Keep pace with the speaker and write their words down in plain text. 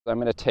I'm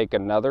going to take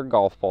another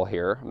golf ball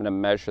here. I'm going to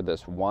measure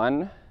this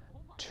 1,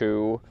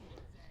 2,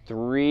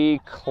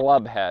 3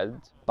 club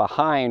heads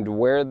behind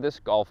where this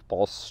golf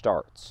ball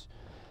starts.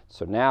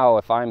 So now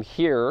if I'm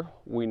here,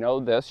 we know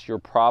this, you're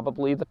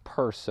probably the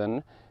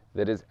person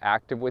that is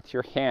active with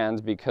your hands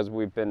because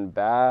we've been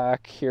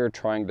back here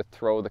trying to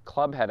throw the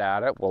club head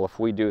at it. Well, if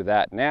we do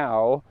that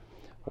now,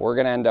 we're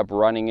going to end up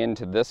running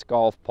into this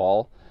golf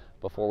ball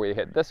before we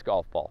hit this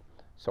golf ball.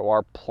 So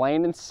our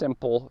plain and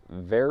simple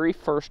very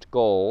first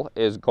goal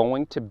is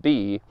going to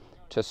be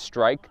to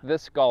strike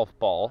this golf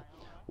ball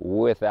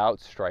without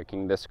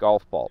striking this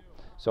golf ball.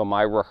 So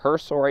my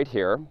rehearsal right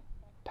here,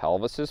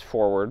 pelvis is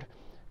forward,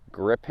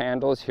 grip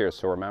handle is here.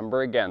 So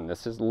remember again,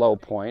 this is low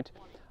point.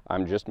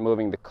 I'm just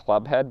moving the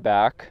club head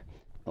back.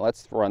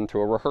 Let's run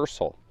through a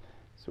rehearsal.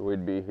 So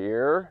we'd be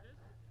here,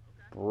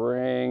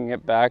 bring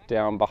it back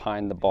down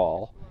behind the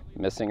ball,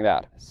 missing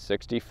that.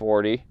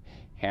 60-40,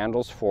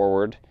 handles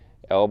forward,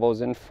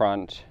 elbows in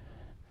front,